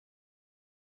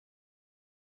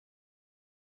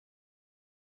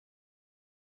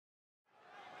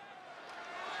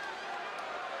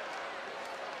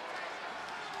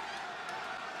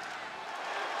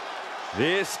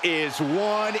This is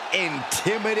one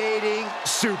intimidating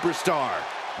superstar.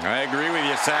 I agree with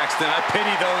you, Saxton. I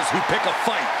pity those who pick a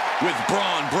fight with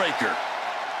Bron Breakker.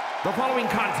 The following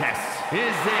contest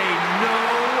is a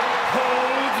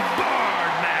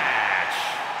no-holds-barred match.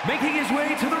 Making his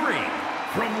way to the ring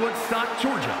from Woodstock,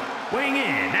 Georgia, weighing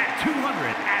in at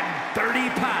 230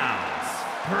 pounds,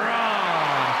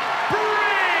 Bron Breakker.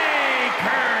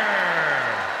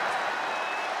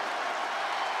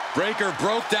 Breakker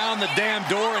broke down the damn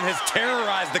door and has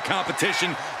terrorized the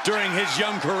competition during his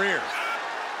young career.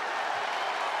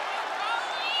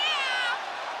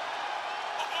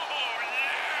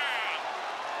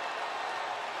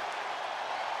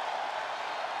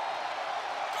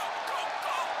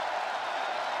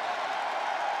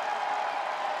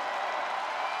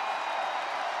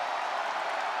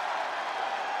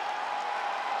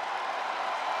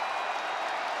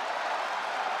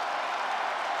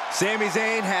 Sami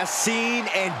Zayn has seen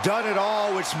and done it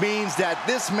all, which means that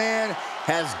this man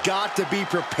has got to be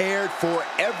prepared for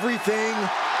everything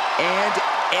and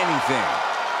anything.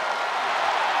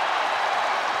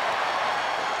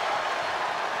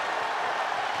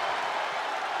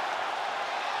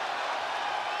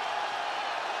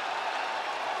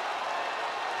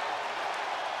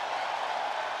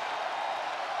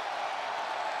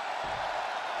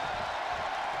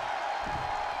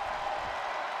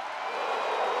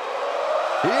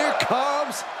 Here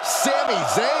comes Sami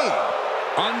Zayn.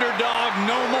 Underdog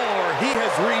no more. He has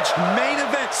reached main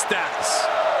event status.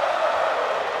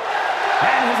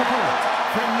 And his opponent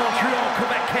from Montreal,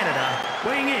 Quebec, Canada,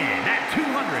 weighing in at 212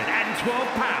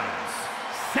 pounds,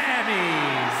 Sami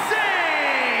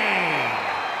Zayn.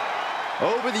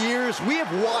 Over the years, we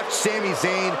have watched Sami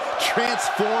Zayn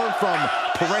transform from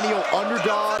perennial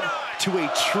underdog to a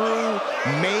true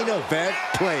main event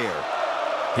player.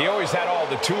 He always had all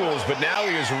the tools, but now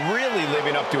he is really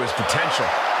living up to his potential.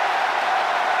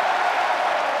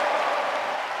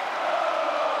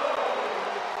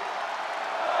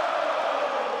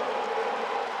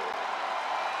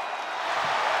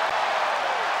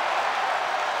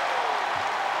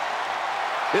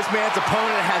 This man's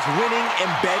opponent has winning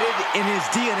embedded in his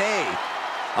DNA.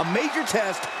 A major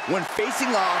test when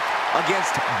facing off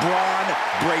against Bron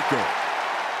Breakker.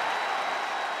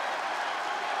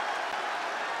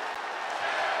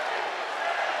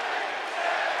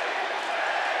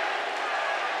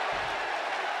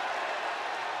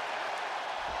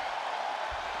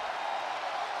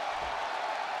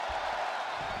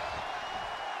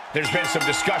 There's been some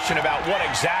discussion about what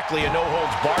exactly a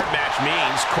no-holds-barred match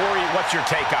means. Corey, what's your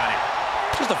take on it?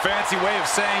 Just a fancy way of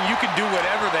saying you can do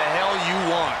whatever the hell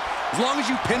you want. As long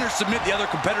as you pin or submit the other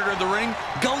competitor in the ring,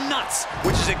 go nuts,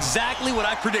 which is exactly what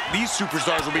I predict these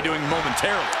superstars will be doing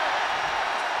momentarily.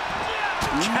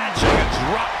 Catching a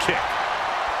drop kick.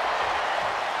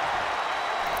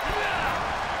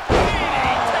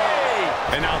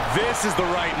 And now this is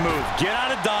the right move. Get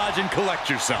out of dodge and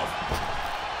collect yourself.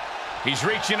 He's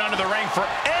reaching under the ring for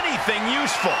anything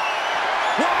useful.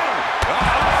 Whoa!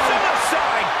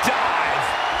 Suicide dive.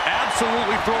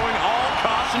 Absolutely throwing all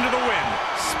caution to the wind.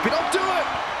 Spit up to it.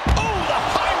 Oh, the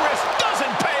high risk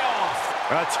doesn't pay off.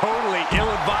 A totally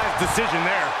ill-advised decision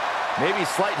there. Maybe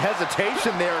slight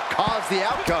hesitation there caused the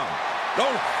outcome.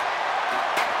 Oh!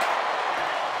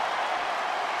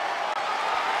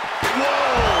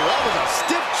 Whoa! That was a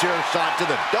stiff chair shot to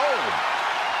the dome.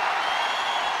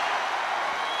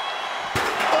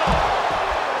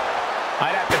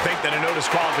 I'd have to think that a no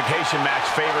disqualification match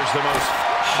favors the most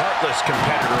heartless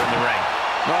competitor in the ring.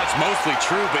 Well, that's mostly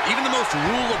true, but even the most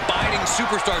rule-abiding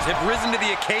superstars have risen to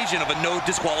the occasion of a no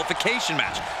disqualification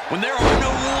match. When there are no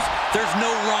rules, there's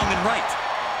no wrong and right.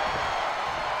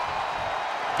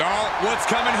 Oh, what's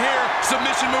coming here?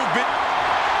 Submission movement.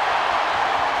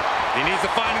 He needs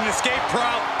to find an escape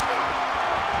route.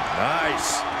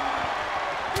 Nice.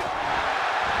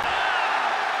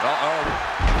 Uh-oh.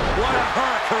 What a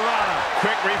hurricanrana.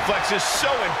 Quick reflex is so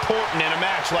important in a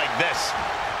match like this.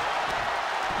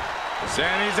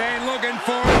 Sami Zayn looking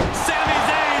for it. Sami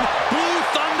Zayn, Blue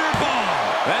Thunder Bomb.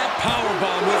 That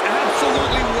powerbomb was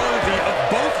absolutely worthy of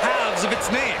both halves of its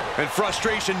name. And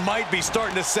frustration might be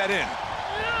starting to set in.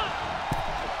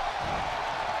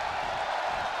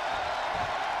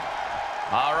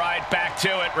 All right, back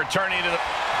to it. Returning to the...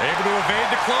 Able to evade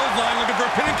the clothesline, looking for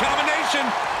a pinning combination.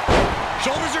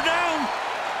 Shoulders are down.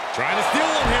 Trying to steal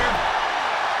one here.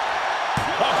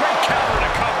 Oh, great counter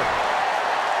to cover.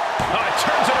 Oh, it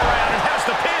turns it around and has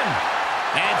the pin.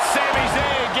 And Sami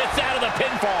Zayn gets out of the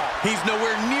pinfall. He's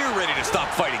nowhere near ready to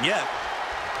stop fighting yet.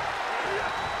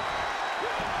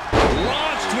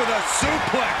 Launched with a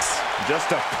suplex.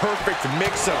 Just a perfect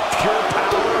mix of pure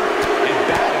power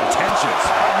bad intentions.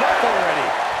 Enough already.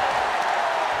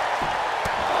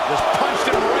 Just punched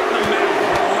him right in the mouth.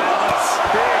 Relentless.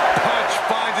 Big punch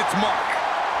finds its mark.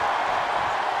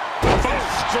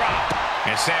 Fist drop.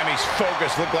 And Sami's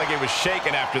focus looked like it was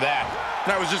shaken after that.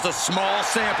 That was just a small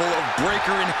sample of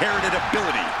Breakker inherited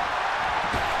ability.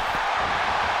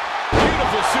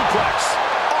 Beautiful suplex.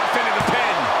 Off into the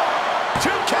pin. 2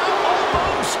 count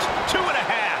almost.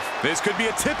 2.5. This could be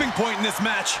a tipping point in this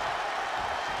match.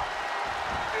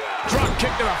 Drop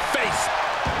kick to the face.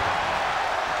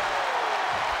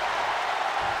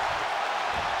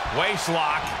 Waist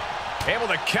lock. Able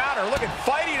to counter. Look at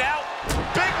fighting out.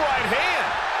 Big right hand.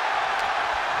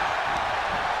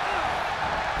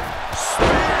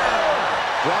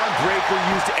 Bron Breakker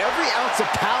used every ounce of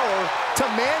power to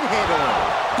manhandle him.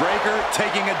 Breakker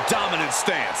taking a dominant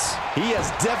stance. He is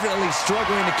definitely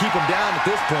struggling to keep him down at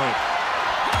this point.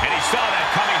 And he saw that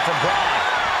coming from Bron.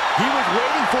 He was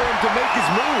waiting for him to make his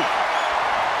move.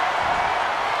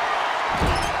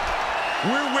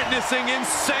 We're witnessing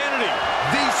insanity.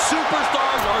 These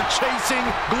superstars are chasing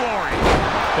glory.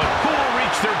 But who will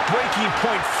reach their breaking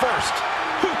point first?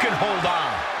 Who can hold on?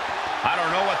 I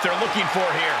don't know what they're looking for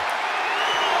here.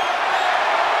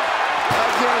 I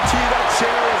guarantee that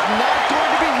chair is not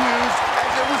going to be used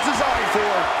as it was designed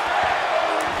for.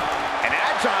 An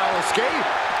agile escape.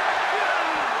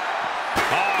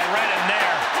 Oh, right in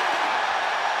there.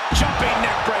 Jumping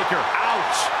neck breaker.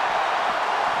 Ouch.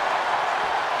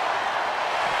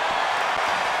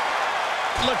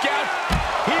 Look out.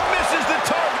 He misses the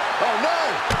target. Oh, no.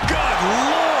 Good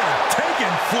Lord, taking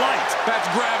flight. That's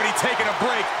gravity taking a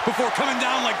break before coming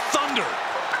down like thunder.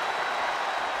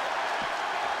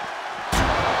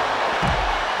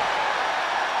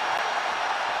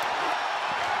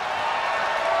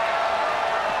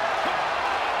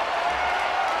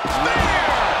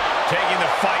 Taking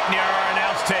the fight near our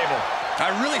announce table.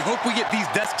 I really hope we get these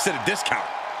desks at a discount.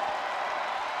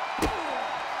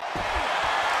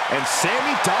 And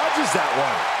Sami dodges that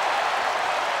one.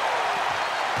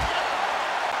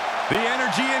 The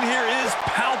energy in here is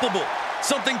palpable.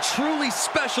 Something truly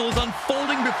special is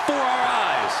unfolding before our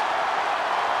eyes.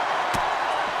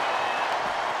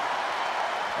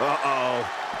 Uh-oh.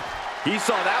 He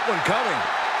saw that one coming.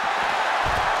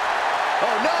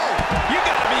 Oh, no. You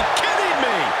gotta be kidding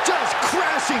me. Just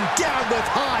crashing down with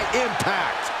high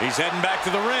impact. He's heading back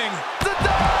to the ring. The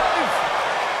dive.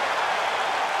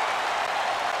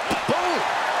 Boom.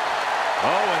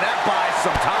 Oh, and that buys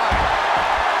some time.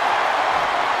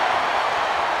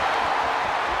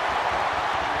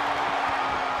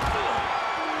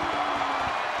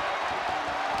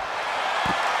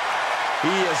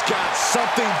 He has got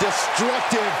something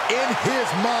destructive in his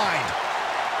mind.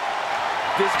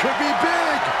 This could be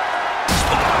big.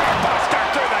 Buster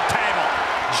through the table.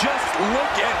 Just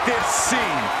look at this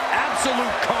scene.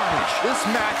 Absolute carnage. This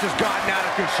match has gotten out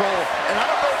of control, and I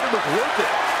don't know if it was worth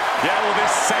it. Yeah, well,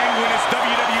 this sanguineous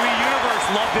WWE Universe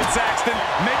loved it, Saxton.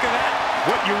 Make of that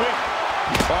what you will.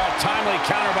 Oh, timely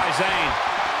counter by Zayn.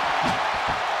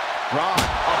 Bron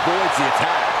avoids the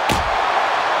attack.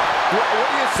 What do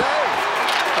you say?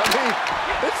 I mean,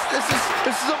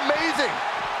 this is amazing.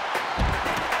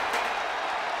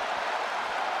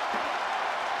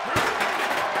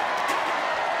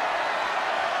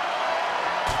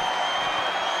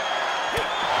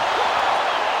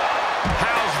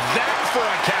 How's that for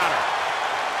a counter?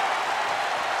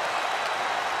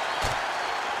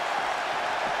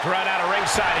 Run out of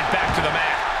ringside and back to the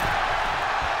mat.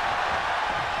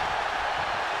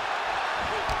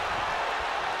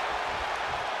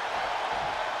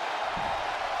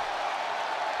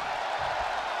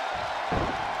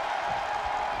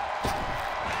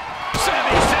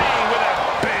 Sami Zayn with a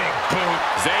big boot.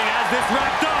 Zayn has this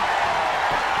wrapped up.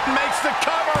 Makes the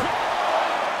cover.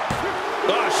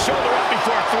 Oh, shoulder up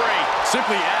before 3.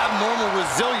 Simply abnormal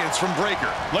resilience from Breakker.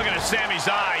 Looking at Sami's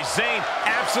eyes, Zayn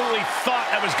absolutely thought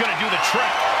that was going to do the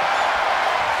trick.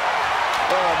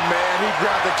 Oh, man, he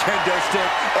grabbed the kendo stick.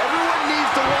 Everyone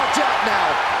needs to watch out now.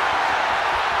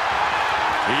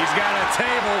 He's got a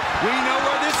table. We know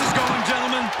where this is going,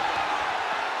 gentlemen.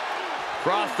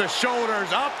 Cross the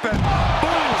shoulders, up and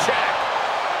Boom check.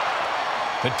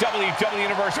 The WWE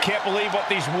Universe can't believe what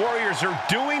these warriors are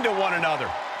doing to one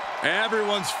another.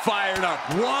 everyone's fired up.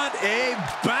 What a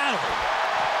battle.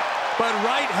 But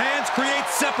right hands create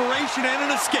separation and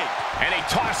an escape. And he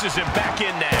tosses him back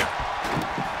in there.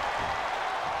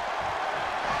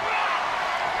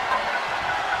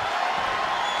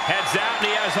 Heads out, and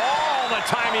he has all the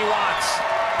time he wants.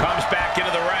 Comes back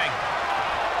into the ring.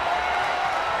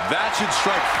 That should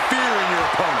strike fear in your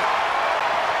opponent.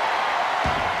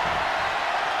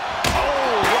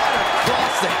 Oh, what a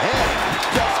the head.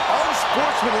 Just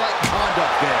unsportsmanlike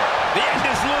conduct there. The end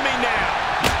is looming now.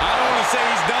 I don't want to say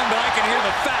he's done, but I can hear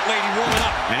the fat lady warming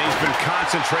up. And he's been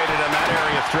concentrated in that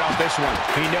area throughout this one.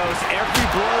 He knows every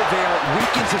blow there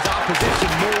weakens his opposition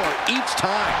more each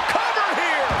time. Cover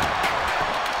here!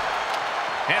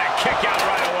 And a kick out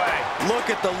right away.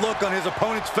 Look at the look on his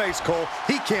opponent's face, Cole.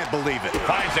 He can't believe it.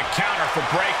 Finds a counter for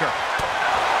Breakker.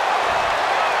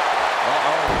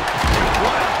 Uh-oh.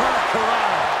 What a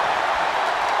hurricanrana.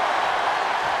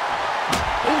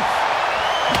 Oof.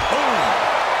 Boom.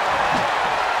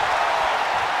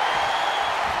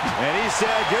 And he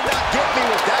said, you're not getting me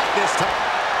with that this time.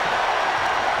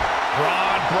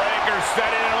 Bron Breakker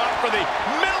setting him up for the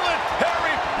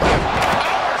military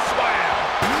power slam.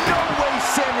 No way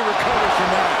Sami recovers from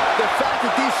that. The fact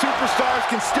that these superstars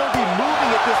can still be moving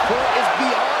at this point is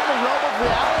beyond the realm of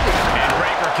reality. And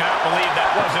Breakker cannot believe that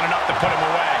wasn't enough to put him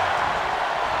away.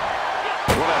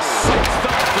 What a sick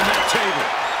thump from that table.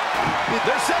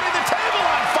 They're setting the table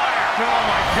on fire. Oh,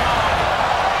 my God.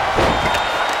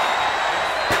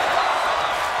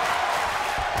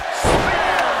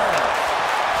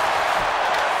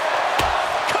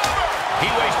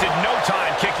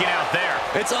 Kicking out there.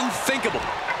 It's unthinkable.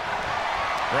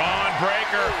 Bron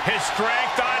Breakker, his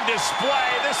strength on display.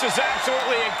 This is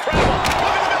absolutely incredible. Look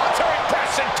at the military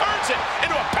press and turns it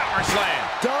into a power slam.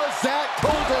 Does that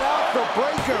close it out for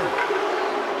Breakker?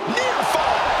 Near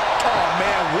fall. Oh,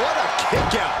 man, what a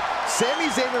kick out. Sami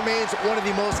Zayn remains one of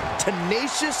the most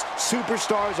tenacious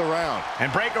superstars around.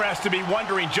 And Breakker has to be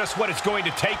wondering just what it's going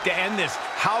to take to end this.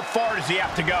 How far does he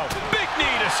have to go? Big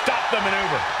knee to stop the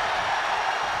maneuver.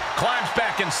 Climbs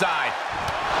back inside.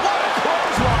 What a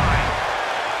clothesline!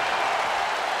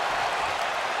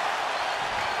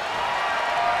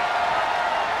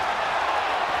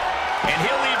 And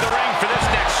he'll leave the ring for this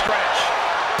next stretch.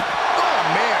 Oh,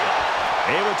 man.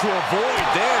 Able to avoid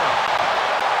there.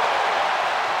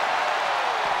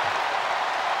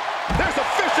 There's a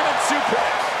fisherman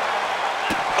suplex.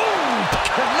 Ooh,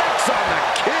 connects on the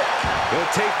kick.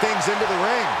 He'll take things into the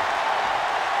ring.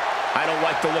 I don't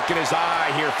like the look in his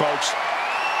eye here, folks.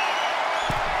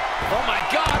 Oh, my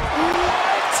God.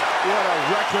 What? What a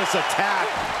reckless attack.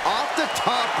 Off the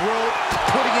top rope,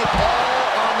 putting it all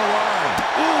on the line.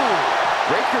 Ooh.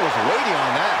 Breakker was waiting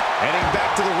on that. Heading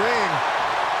back to the ring.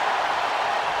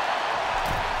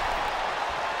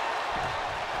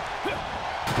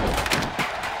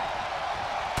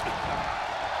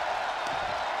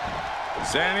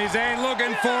 Sami Zayn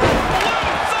looking for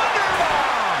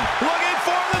Thunderbomb! Looking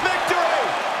for the victory!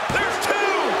 There's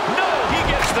two! No, he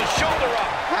gets the shoulder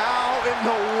up. How in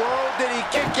the world did he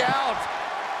kick out?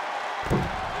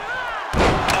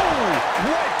 Oh,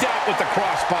 wiped out with the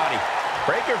crossbody.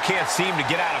 Breakker can't seem to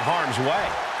get out of harm's way.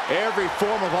 Every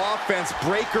form of offense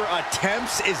Breakker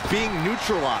attempts is being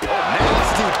neutralized. Oh,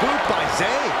 nasty boot by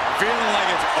Zayn. feeling like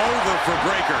it's over for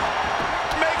Breakker.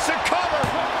 Makes a cover.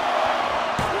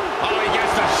 Oh, he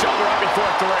gets the shoulder up before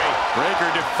three.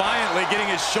 Breakker defiantly getting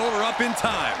his shoulder up in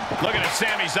time. Looking at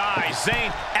Sami's eyes.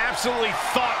 Zayn absolutely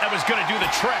thought that was going to do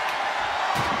the trick.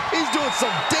 He's doing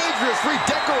some dangerous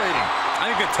redecorating.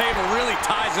 I think the table really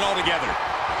ties it all together.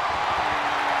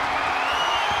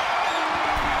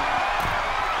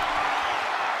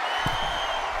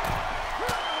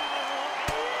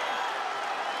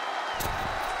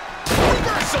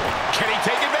 Reversal. Can he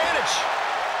take advantage?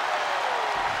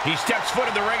 He steps foot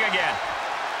in the ring again.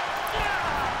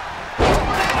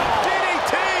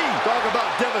 DDT! Talk about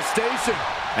devastation.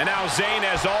 And now Zayn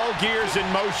has all gears in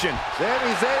motion.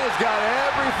 Sami Zayn has got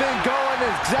everything going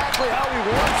exactly how he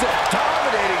wants it.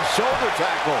 Dominating shoulder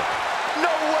tackle.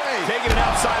 No way. Taking it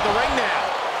outside the ring now.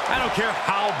 I don't care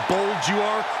how bold you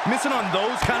are, missing on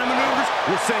those kind of maneuvers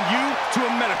will send you to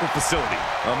a medical facility.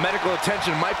 Medical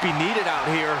attention might be needed out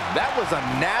here. That was a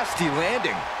nasty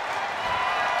landing.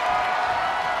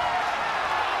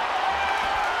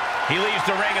 He leaves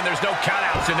the ring and there's no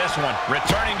countouts in this one.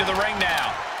 Returning to the ring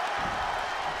now.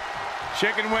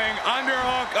 Chicken wing,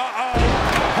 underhook, uh-oh.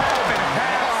 Half and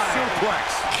half suplex.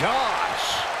 Gosh.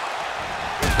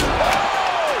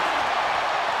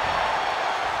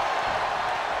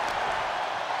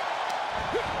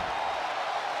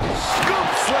 Scoop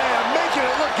slam, making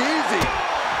it look easy.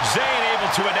 Zayn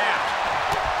able to adapt.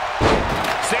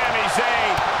 Sami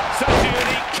Zayn, such a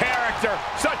unique character,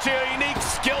 such a unique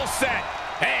skill set.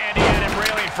 And he had him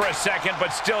reeling for a second, but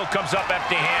still comes up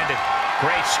empty-handed.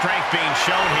 Great strength being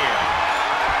shown here.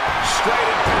 Straight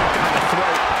impact on the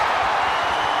throat.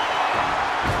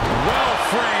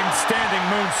 Well-framed standing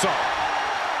moonsault.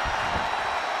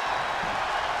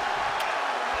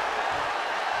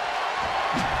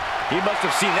 He must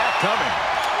have seen that coming.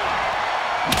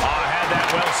 Oh, had that,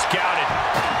 well scouted.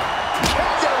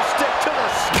 Kendo stick to the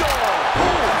skull.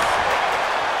 Ooh.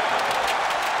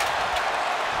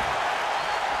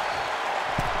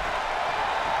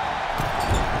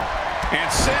 And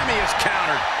Sami is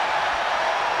countered.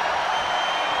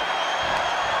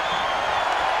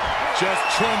 Just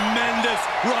tremendous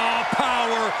raw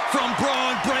power from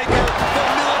Bron Breakker. The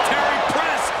military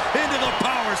press into the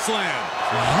power slam.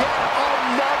 Yet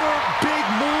another big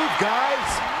move, guys.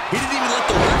 He didn't even let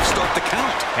the ref start the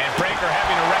count. And Breakker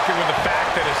having a record with the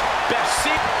fact that his best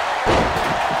seat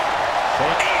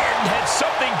and had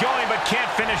something going but can't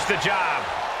finish the job.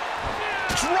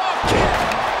 Drop kick.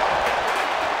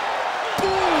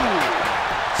 Ooh.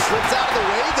 Slips out of the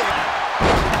way there.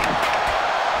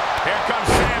 Here comes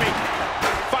Sami.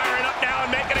 Firing up now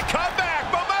and making a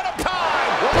comeback. Momentum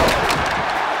time.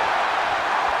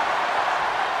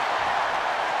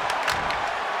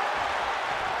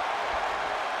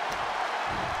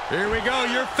 Here we go,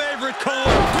 your favorite call,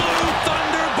 Blue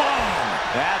Thunder Bomb.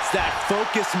 That's that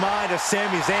focused mind of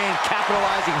Sami Zayn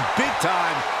capitalizing big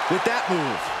time with that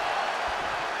move.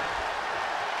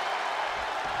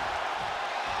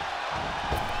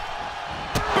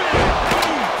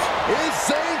 Is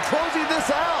Zayn closing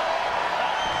this out?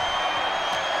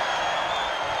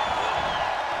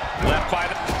 Left by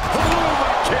the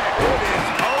kick. It is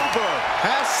over.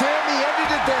 Has Sami ended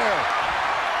it there?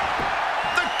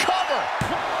 The cover.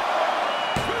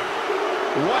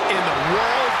 What in the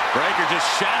world? Breakker just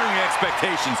shattering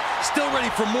expectations. Still ready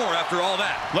for more after all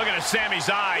that. Looking at Sami's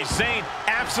eyes, Zayn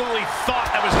absolutely thought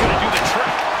that was going to do the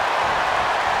trick.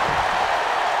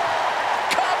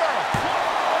 Cover.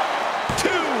 2.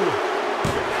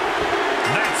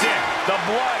 That's it. The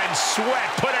blood and sweat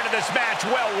put into this match,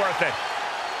 well worth it.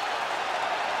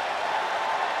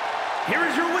 Here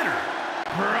is your winner,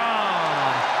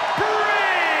 Bron Breakker.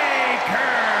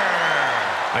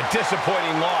 A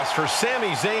disappointing loss for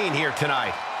Sami Zayn here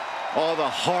tonight. All the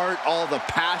heart, all the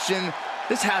passion.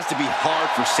 This has to be hard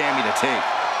for Sami to take.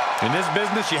 In this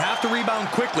business, you have to rebound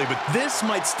quickly, but this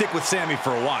might stick with Sami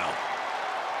for a while.